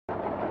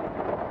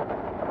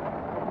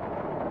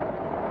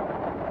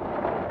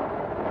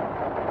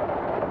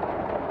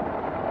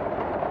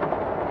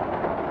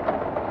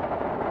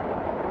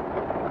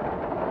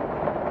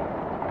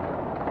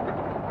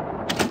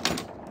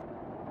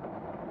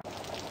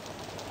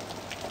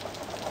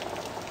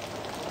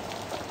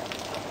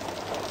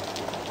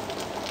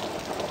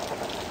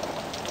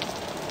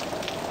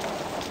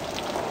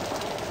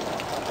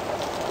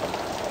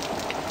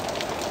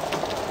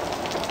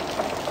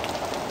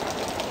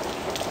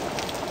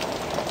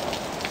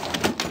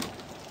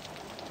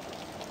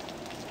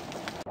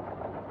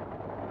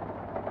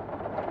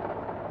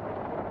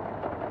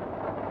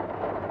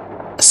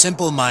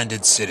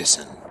simple-minded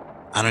citizen.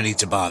 I don't need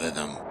to bother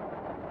them.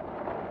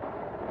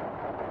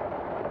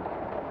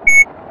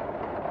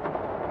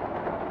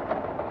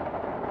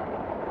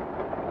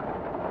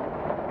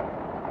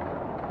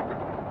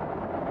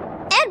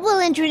 Ed will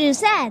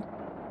introduce Ed.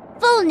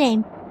 Full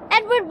name,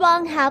 Edward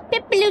Wong Hao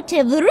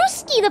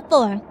Pipilutivruski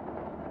IV.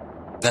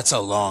 That's a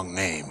long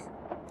name.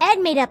 Ed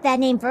made up that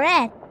name for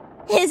Ed.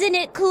 Isn't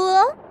it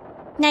cool?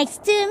 Nice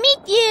to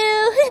meet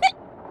you.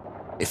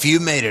 If you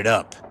made it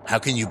up, how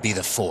can you be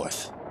the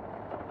fourth?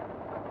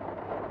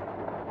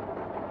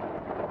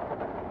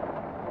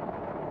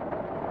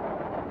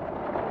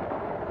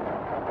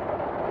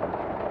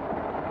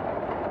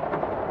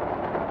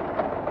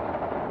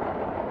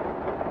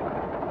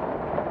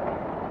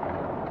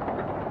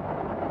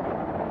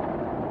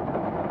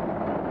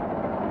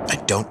 I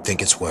don't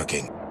think it's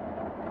working.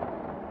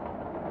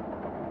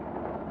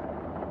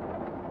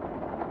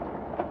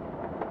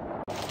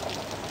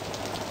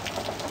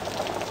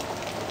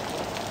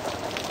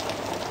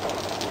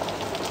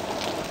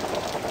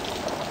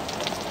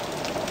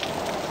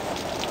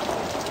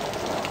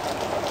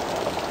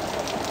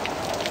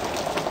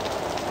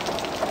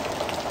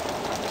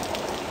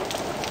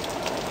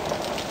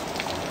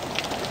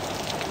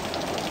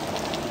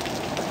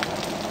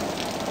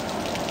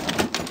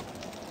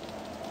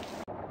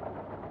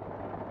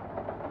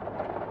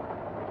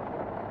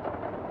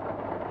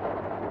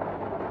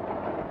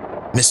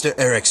 Mr.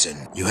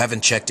 Erickson, you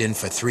haven't checked in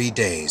for 3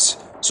 days,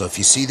 so if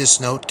you see this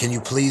note, can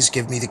you please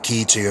give me the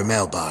key to your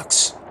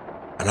mailbox?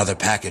 Another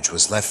package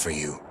was left for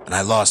you, and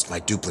I lost my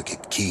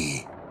duplicate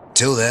key.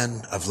 Till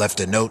then, I've left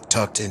a note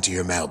tucked into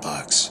your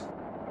mailbox.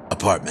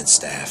 Apartment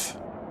staff.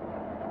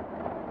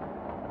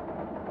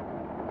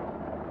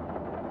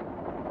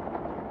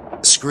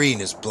 The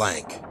screen is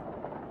blank.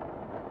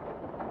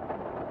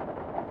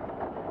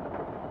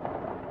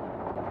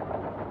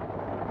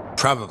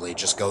 Probably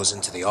just goes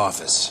into the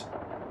office.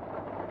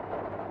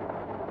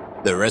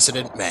 The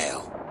resident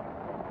mail.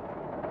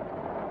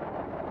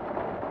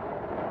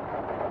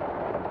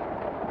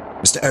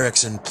 Mr.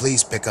 Erickson,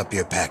 please pick up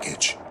your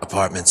package.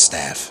 Apartment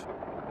staff.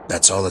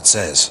 That's all it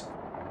says.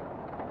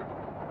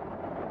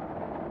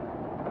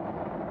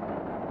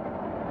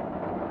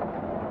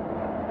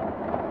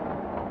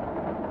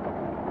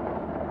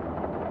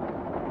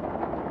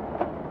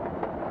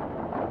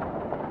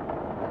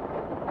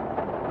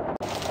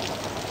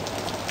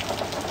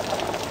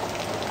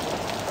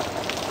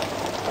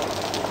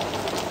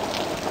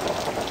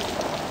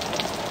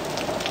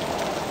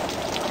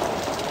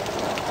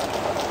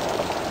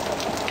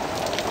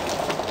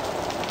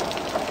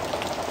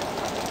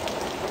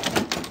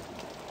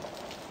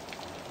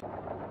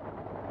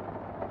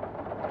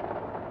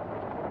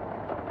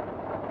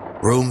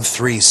 Room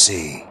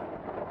 3C.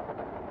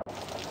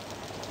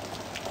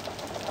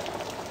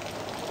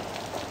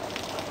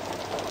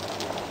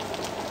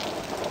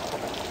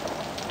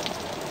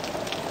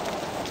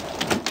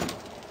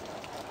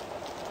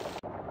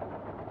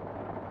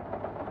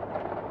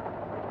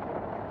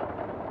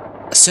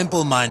 A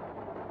simple mind.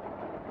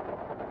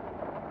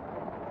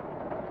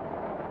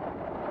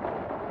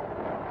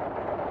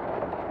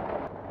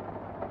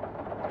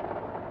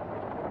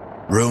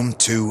 Room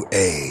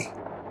 2A.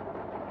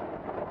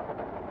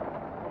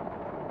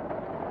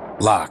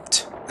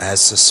 Locked, as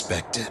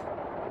suspected.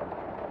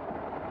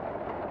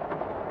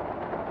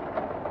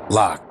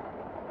 Locked.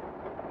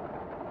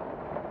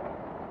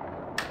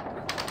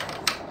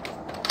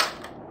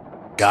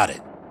 Got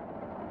it.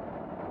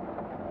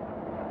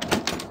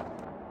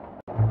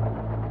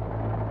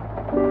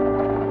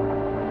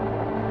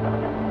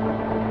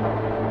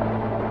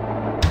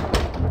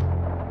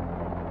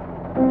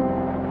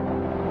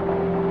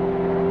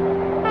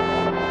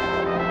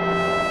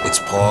 It's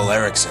Paul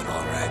Erickson,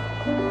 all right.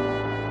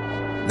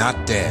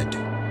 Not dead,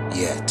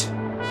 yet.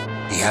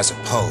 He has a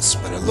pulse,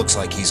 but it looks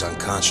like he's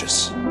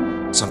unconscious.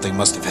 Something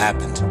must have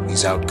happened.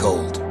 He's out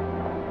cold.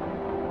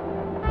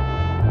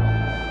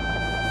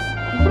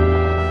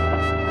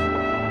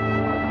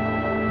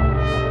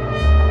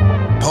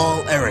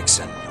 Paul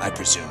Erickson, I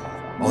presume.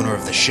 Owner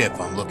of the ship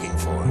I'm looking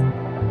for.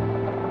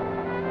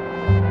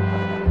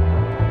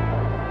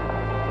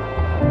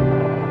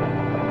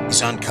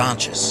 He's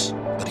unconscious,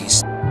 but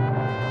he's...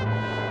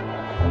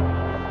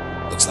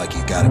 Looks like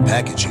you got a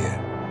package here.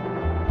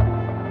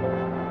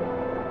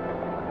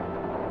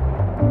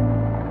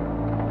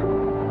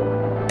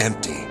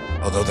 Empty,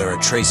 although there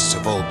are traces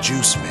of old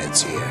juice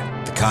meds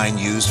here, the kind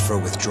used for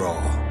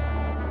withdrawal.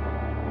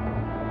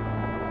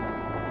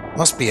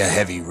 Must be a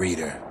heavy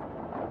reader.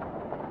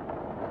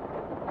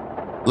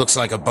 Looks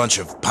like a bunch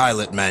of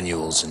pilot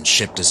manuals and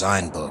ship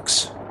design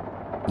books.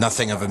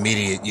 Nothing of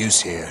immediate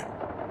use here.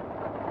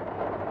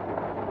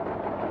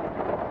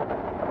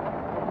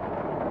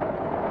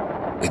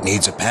 It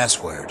needs a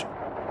password.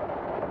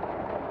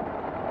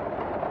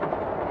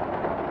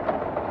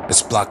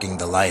 It's blocking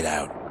the light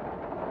out.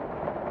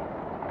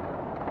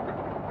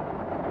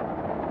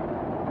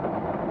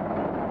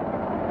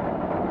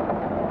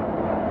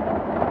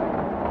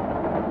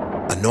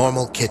 A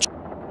normal kitchen.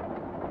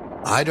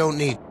 I don't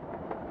need...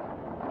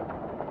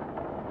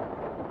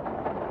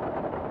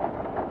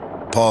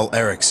 Paul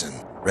Erickson,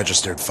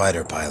 registered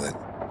fighter pilot.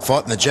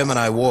 Fought in the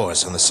Gemini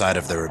Wars on the side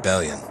of the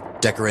rebellion.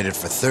 Decorated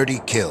for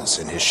 30 kills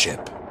in his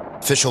ship.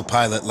 Official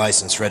pilot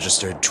license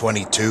registered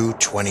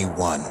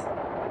 2221.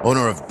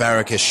 Owner of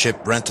Barracus Ship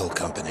Rental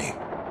Company.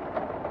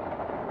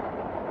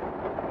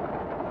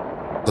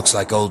 Looks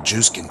like old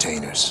juice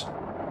containers.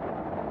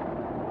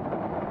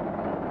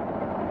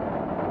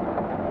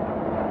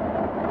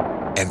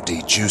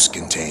 Empty juice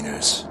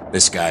containers.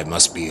 This guy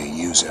must be a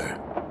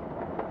user.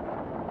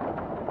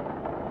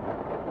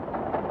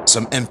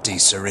 Some empty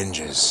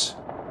syringes.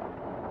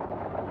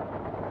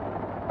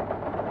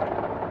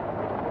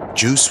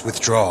 Juice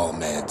withdrawal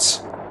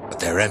meds, but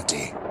they're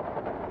empty.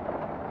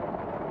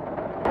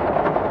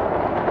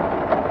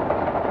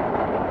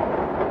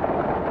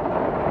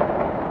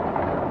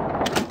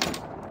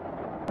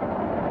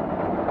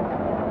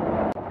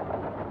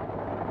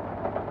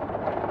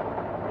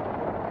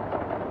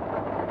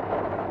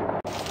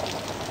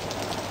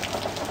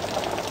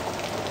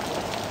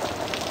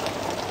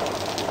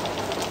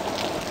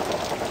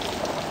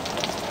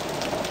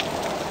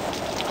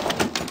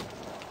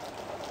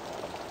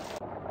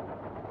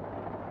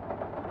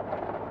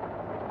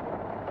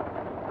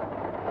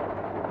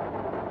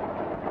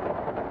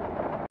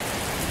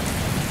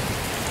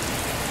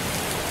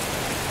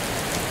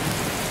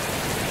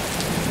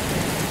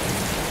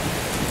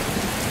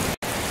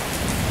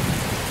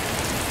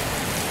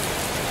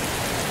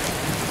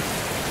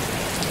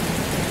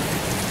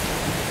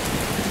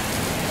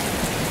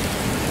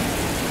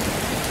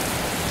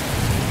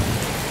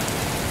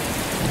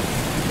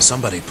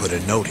 Somebody put a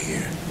note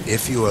here.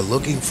 If you are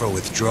looking for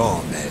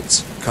withdrawal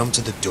meds, come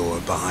to the door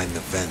behind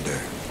the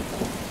vendor.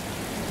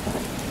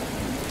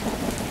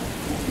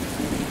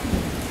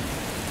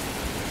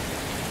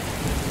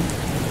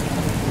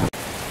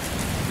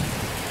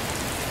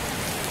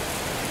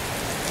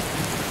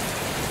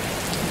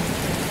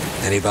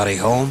 Anybody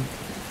home?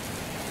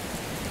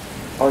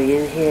 Are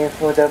you here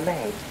for the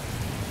meds?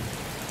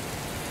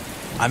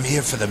 I'm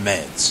here for the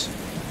meds.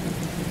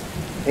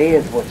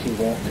 Here's what you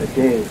want to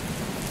do.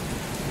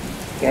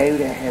 Go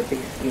to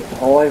Hibiscus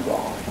High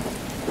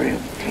Rise,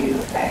 room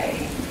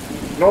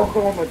 2A. Knock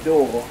on the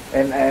door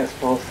and ask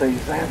for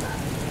Susanna.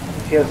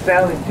 She'll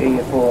sell it to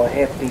you for a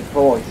hefty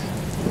price.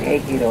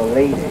 Take it or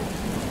leave it.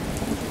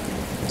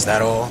 Is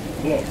that all?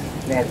 Yes.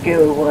 Now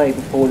go away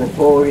before the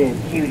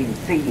Boryokudan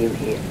see you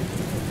here.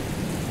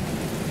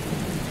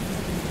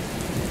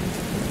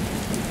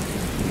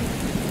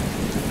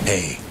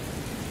 Hey.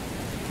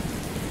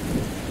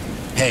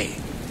 Hey.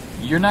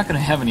 You're not going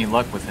to have any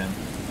luck with him.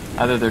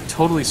 Either they're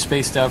totally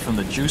spaced out from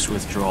the juice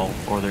withdrawal,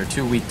 or they're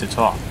too weak to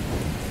talk.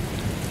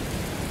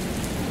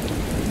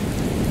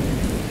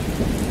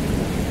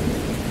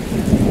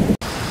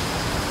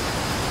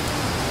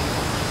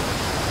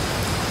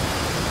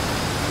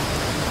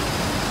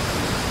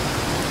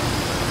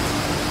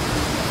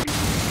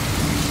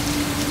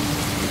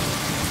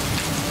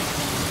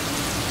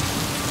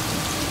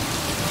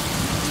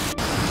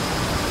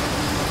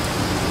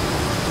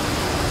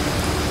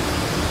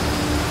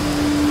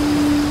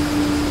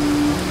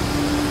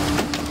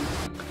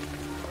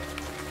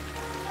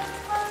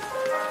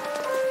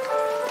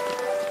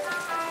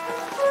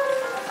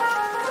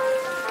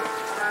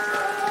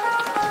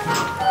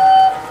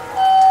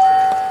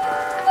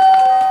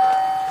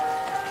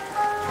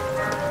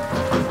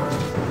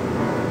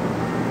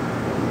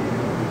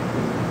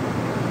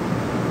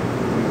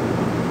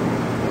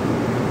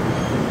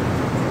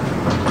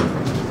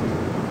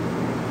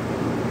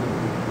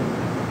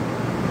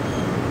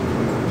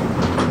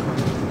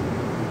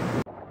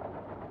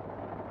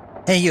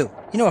 Hey you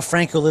know if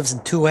Franco lives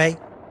in 2A?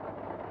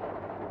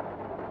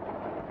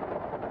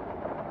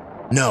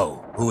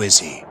 No, who is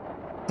he?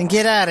 Then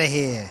get out of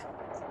here.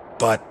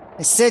 But...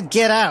 I said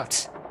get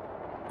out.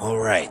 all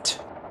right.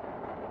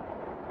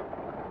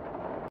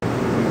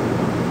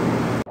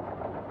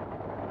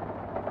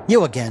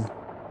 You again.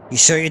 You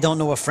sure you don't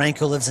know if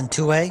Franco lives in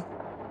 2A?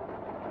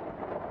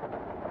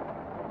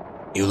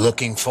 You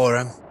looking for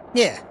him?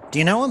 Yeah. Do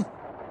you know him?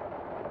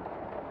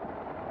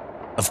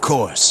 Of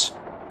course.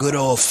 Good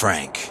old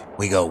Frank.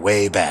 We go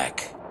way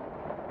back.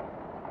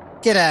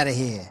 Get out of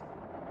here.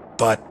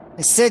 But...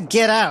 I said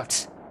get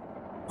out.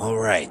 all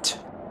right.